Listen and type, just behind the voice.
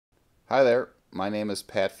Hi there, my name is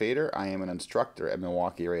Pat Fader. I am an instructor at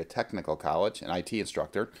Milwaukee Area Technical College, an IT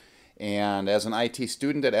instructor. And as an IT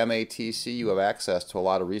student at MATC, you have access to a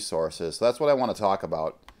lot of resources. So that's what I want to talk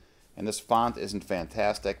about. And this font isn't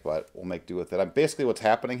fantastic, but we'll make do with it. Basically, what's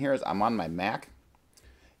happening here is I'm on my Mac,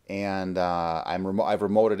 and I've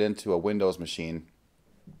remoted into a Windows machine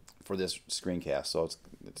for this screencast, so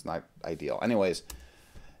it's not ideal. Anyways,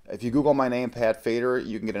 if you Google my name, Pat Fader,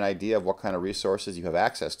 you can get an idea of what kind of resources you have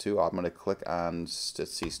access to. I'm going to click on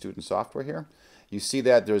see student software here. You see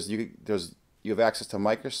that you have access to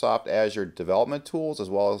Microsoft Azure development tools as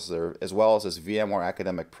well as this VMware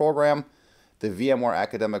academic program. The VMware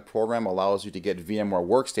academic program allows you to get VMware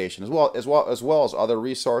Workstation as well as other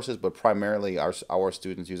resources, but primarily our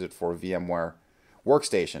students use it for VMware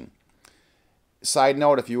Workstation. Side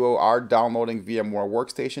note, if you are downloading VMware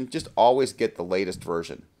Workstation, just always get the latest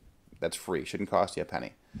version. That's free. Shouldn't cost you a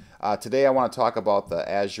penny. Today I want to talk about the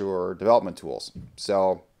Azure development tools.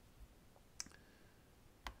 So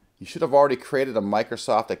you should have already created a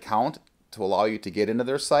Microsoft account to allow you to get into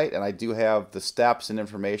their site, and I do have the steps and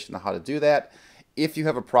information on how to do that. If you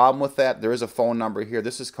have a problem with that, there is a phone number here.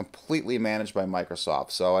 This is completely managed by Microsoft.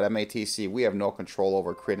 So at MATC, we have no control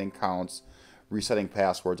over creating accounts, resetting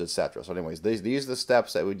passwords, etc. So anyways, these are the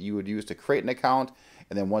steps that you would use to create an account,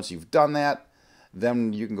 and then once you've done that,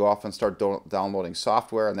 then you can go off and start downloading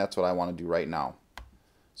software, and that's what I want to do right now.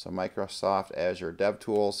 So Microsoft Azure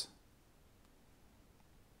DevTools.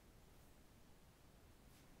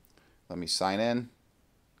 Let me sign in.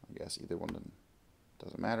 I guess either one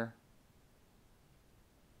doesn't matter.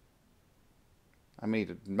 I may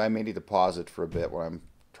need to pause it for a bit while I'm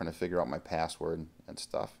trying to figure out my password and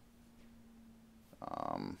stuff.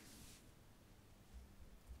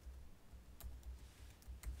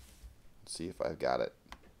 Let's see if I've got it.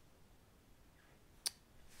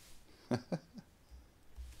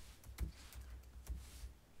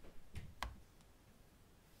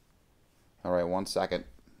 All right, 1 second.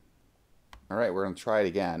 All right, we're going to try it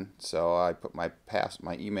again. So I put my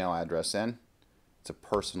email address in. It's a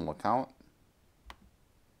personal account.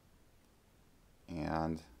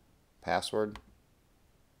 And password.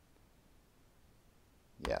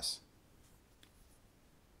 Yes.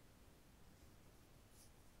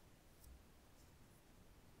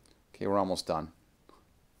 Okay, we're almost done.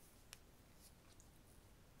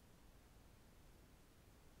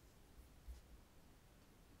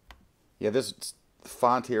 Yeah, this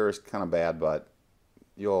font here is kind of bad, but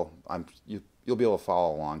you'll be able to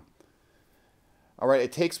follow along. All right,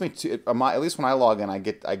 it takes me to at least when I log in, I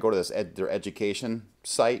go to their education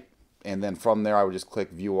site, and then from there I would just click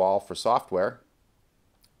View All for software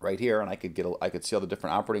right here, and I could see all the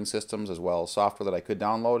different operating systems as well as software that I could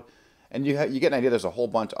download, and you get an idea. There's a whole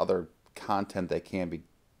bunch of other content that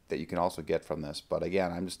you can also get from this, but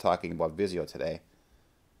again, I'm just talking about Visio today.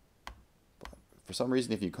 For some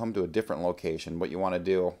reason, if you come to a different location, what you want to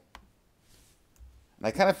do, and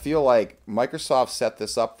I kind of feel like Microsoft set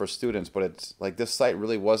this up for students, but it's like this site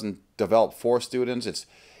really wasn't developed for students.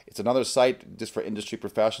 It's another site just for industry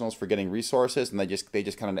professionals for getting resources, and they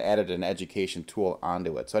just kind of added an education tool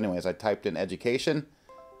onto it. So anyways, I typed in education.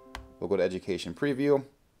 We'll go to education preview.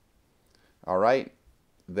 All right.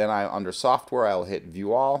 Then under software, I'll hit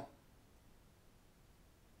view all.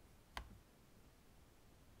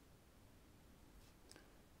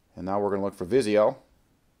 And now we're going to look for Visio.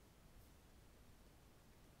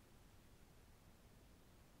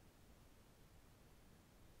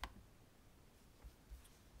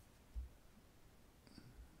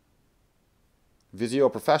 Visio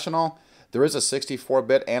Professional. There is a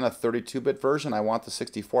 64-bit and a 32-bit version. I want the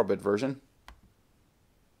 64-bit version.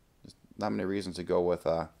 There's not many reasons to go with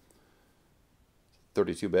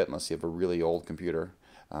 32-bit unless you have a really old computer.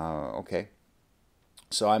 Okay.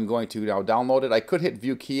 So I'm going to now download it. I could hit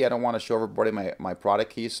View Key. I don't want to show everybody my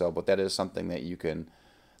product key, but that is something that you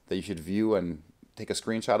should view and take a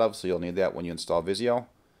screenshot of. So you'll need that when you install Visio.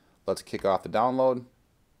 Let's kick off the download.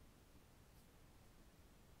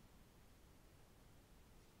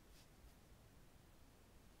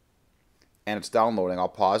 And it's downloading. I'll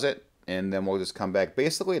pause it, and then we'll just come back.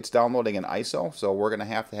 Basically, it's downloading an ISO, so we're going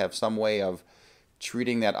to have some way of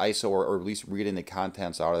treating that ISO or at least reading the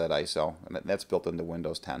contents out of that ISO, and that's built into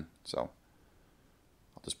Windows 10. So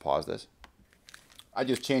I'll just pause this. I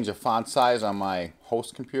just changed the font size on my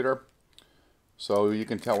host computer, so you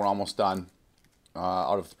can tell we're almost done.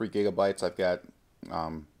 Out of 3 gigabytes, I've got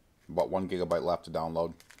about 1 gigabyte left to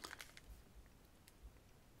download.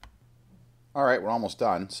 All right, we're almost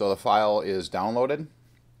done. So the file is downloaded,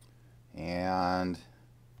 and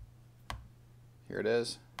here it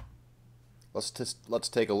is. Let's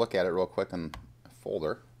take a look at it real quick in a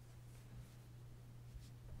folder.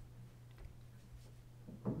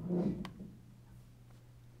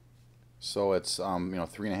 So it's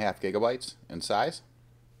 3.5 gigabytes in size,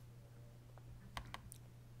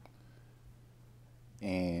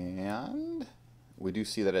 and we do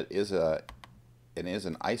see that it is an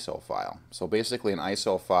ISO file. So basically, an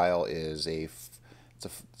ISO file is it's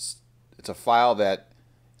a file that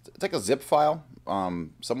it's like a zip file.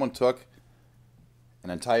 Someone took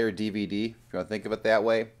an entire DVD, if you want to think of it that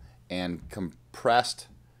way, and compressed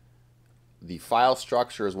the file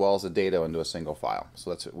structure as well as the data into a single file.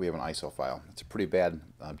 So we have an ISO file. It's a pretty bad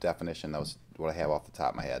definition. That was what I have off the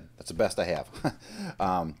top of my head. That's the best I have.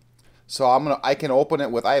 So I can open it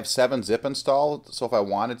with, I have 7-zip installed. So if I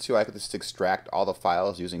wanted to, I could just extract all the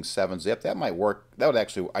files using 7-zip. That might work. That would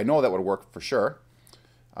actually, I know that would work for sure.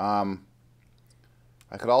 I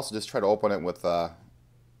could also just try to open it with, let's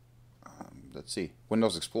see,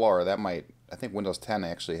 Windows Explorer. That might, I think Windows 10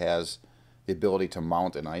 actually has the ability to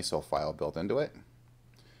mount an ISO file built into it.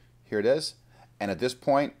 Here it is. And at this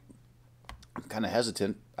point, I'm kind of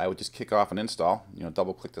hesitant. I would just kick off an install.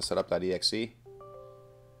 Double click the setup.exe.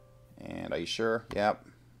 And are you sure? Yep.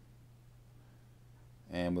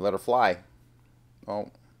 And we let her fly. Oh.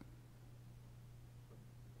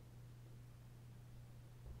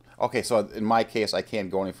 Okay, so in my case, I can't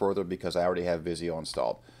go any further because I already have Visio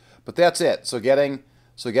installed. But that's it. So getting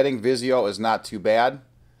Visio is not too bad.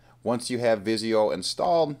 Once you have Visio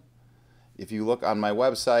installed, if you look on my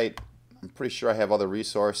website, I'm pretty sure I have other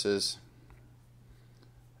resources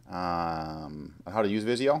on how to use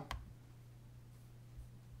Visio.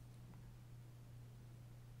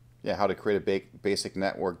 Yeah, how to create a basic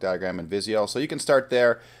network diagram in Visio. So you can start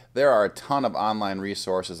there. There are a ton of online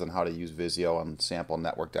resources on how to use Visio and sample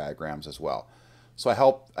network diagrams as well. So I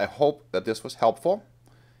hope that this was helpful,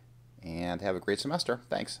 and have a great semester.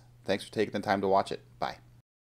 Thanks. Thanks for taking the time to watch it. Bye.